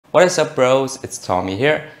What is up bros, it's Tommy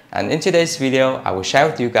here, and in today's video I will share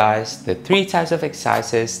with you guys the 3 types of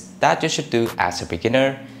exercises that you should do as a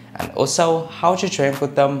beginner and also how to train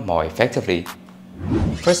with them more effectively.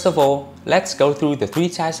 First of all, let's go through the 3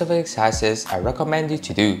 types of exercises I recommend you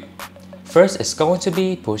to do. First is going to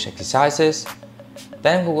be push exercises,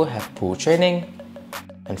 then we will have pull training,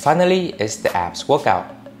 and finally is the abs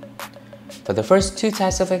workout. For the first 2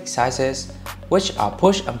 types of exercises, which are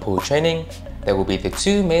push and pull training, they will be the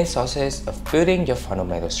 2 main sources of building your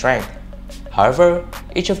fundamental strength. However,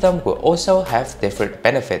 each of them will also have different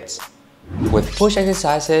benefits. With push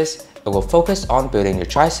exercises, it will focus on building your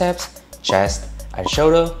triceps, chest, and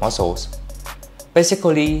shoulder muscles.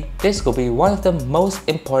 Basically, this will be one of the most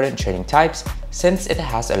important training types since it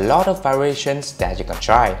has a lot of variations that you can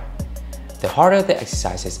try. The harder the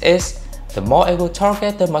exercises is, the more it will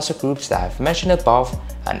target the muscle groups that I've mentioned above,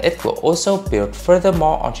 and it will also build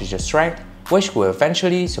furthermore onto your strength, which will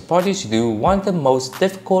eventually support you to do one of the most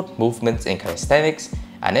difficult movements in calisthenics,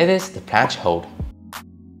 and it is the planche hold.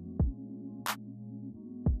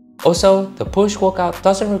 Also, the push workout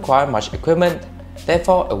doesn't require much equipment,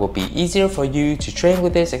 therefore it will be easier for you to train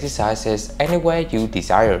with these exercises anywhere you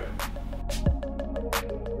desire.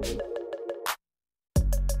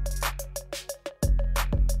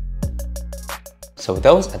 So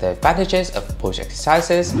those are the advantages of push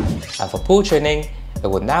exercises, and for pull training, it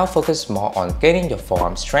will now focus more on gaining your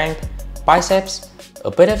forearm strength, biceps, a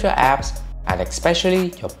bit of your abs, and especially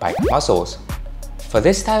your back muscles. For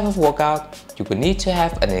this type of workout, you will need to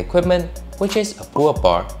have an equipment which is a pull-up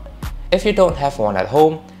bar. If you don't have one at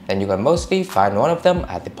home, then you can mostly find one of them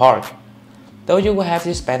at the park. Though you will have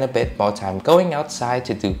to spend a bit more time going outside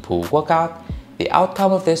to do pull workout, the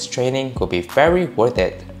outcome of this training will be very worth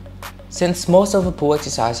it. Since most of the pull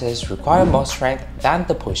exercises require more strength than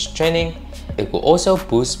the push training, it will also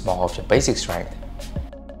boost more of your basic strength.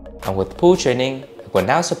 And with pull training, it will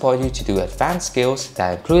now support you to do advanced skills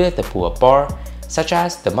that included the pull-up bar, such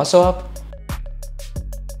as the muscle up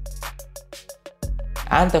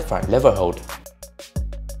and the front lever hold.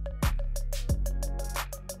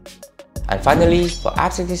 And finally, for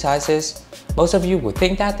abs exercises, most of you would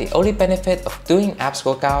think that the only benefit of doing abs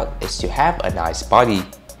workout is to have a nice body.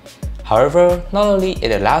 However, not only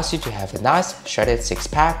it allows you to have a nice shredded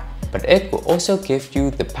six-pack, but it will also give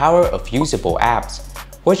you the power of usable abs,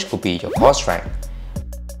 which will be your core strength.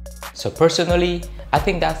 So personally, I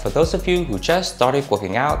think that for those of you who just started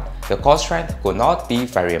working out, the core strength will not be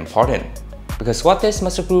very important. Because what this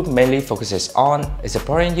muscle group mainly focuses on is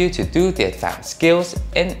supporting you to do the advanced skills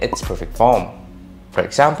in its perfect form. For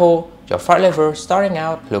example, your front lever starting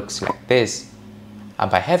out looks like this. And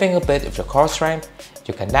by having a bit of your core strength,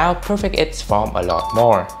 you can now perfect its form a lot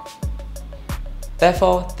more.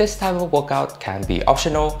 Therefore, this type of workout can be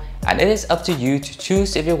optional, and it is up to you to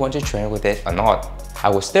choose if you want to train with it or not. I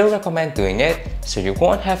would still recommend doing it so you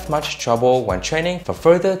won't have much trouble when training for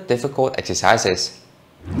further difficult exercises.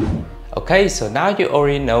 Okay, so now you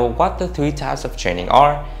already know what the 3 types of training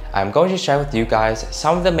are. I'm going to share with you guys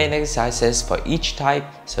some of the main exercises for each type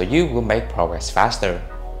so you will make progress faster.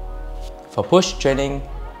 For push training,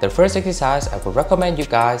 the first exercise I would recommend you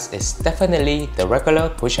guys is definitely the regular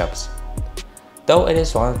push-ups. Though it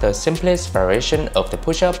is one of the simplest variation of the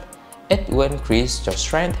push-up, it will increase your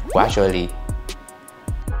strength gradually.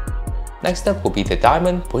 Next up will be the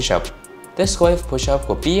diamond push-up. This wave push-up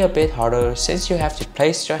will be a bit harder since you have to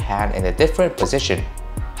place your hand in a different position.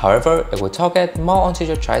 However, it will target more onto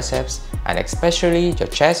your triceps and especially your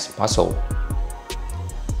chest muscle.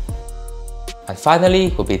 And finally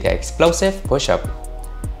will be the explosive push-up.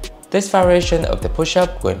 This variation of the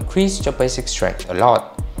push-up will increase your basic strength a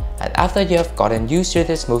lot. And after you have gotten used to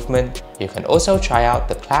this movement, you can also try out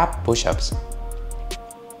the clap push-ups.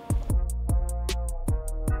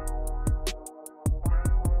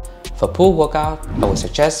 For pull workout, I would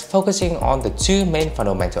suggest focusing on the 2 main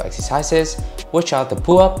fundamental exercises, which are the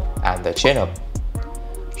pull-up and the chin-up.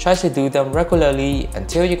 Try to do them regularly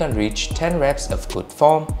until you can reach 10 reps of good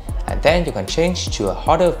form, and then you can change to a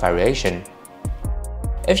harder variation.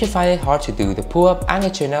 If you find it hard to do the pull-up and the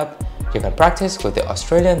chin-up, you can practice with the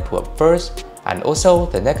Australian pull-up first, and also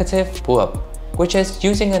the negative pull-up, which is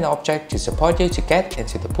using an object to support you to get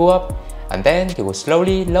into the pull-up, and then you will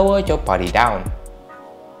slowly lower your body down.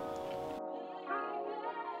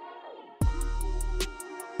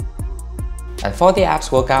 And for the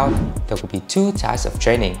abs workout, there will be 2 types of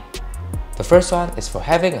training. The first one is for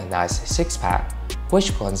having a nice six-pack,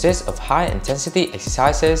 which consists of high-intensity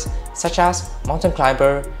exercises such as mountain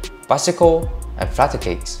climber, bicycle, and flutter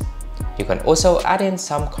kicks. You can also add in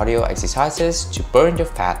some cardio exercises to burn your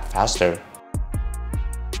fat faster.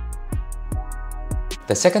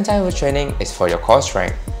 The second type of training is for your core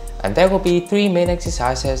strength, and there will be 3 main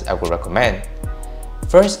exercises I would recommend.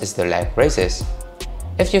 First is the leg raises.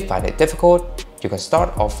 If you find it difficult, you can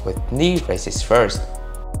start off with knee raises first.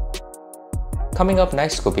 Coming up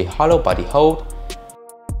next will be hollow body hold,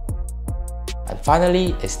 and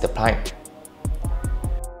finally is the plank.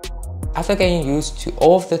 After getting used to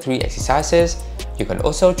all of the 3 exercises, you can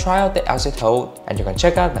also try out the outside hold, and you can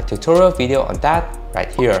check out my tutorial video on that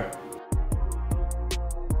right here.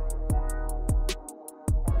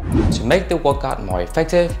 To make the workout more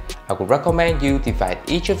effective, I would recommend you divide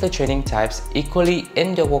each of the training types equally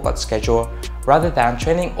in your workout schedule rather than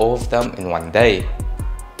training all of them in one day.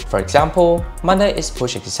 For example, Monday is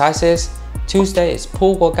push exercises, Tuesday is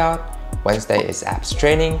pull workout, Wednesday is abs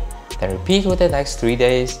training, then repeat with the next 3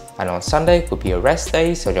 days, and on Sunday could be a rest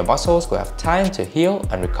day so your muscles will have time to heal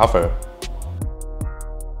and recover.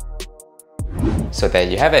 So there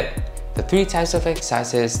you have it, the 3 types of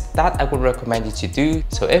exercises that I would recommend you to do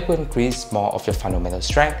so it will increase more of your fundamental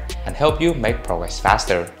strength and help you make progress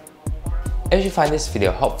faster. If you find this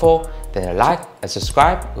video helpful, then a like and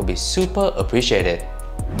subscribe will be super appreciated.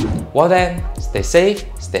 Well then, stay safe,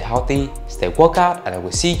 stay healthy, stay workout, and I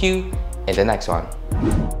will see you in the next one.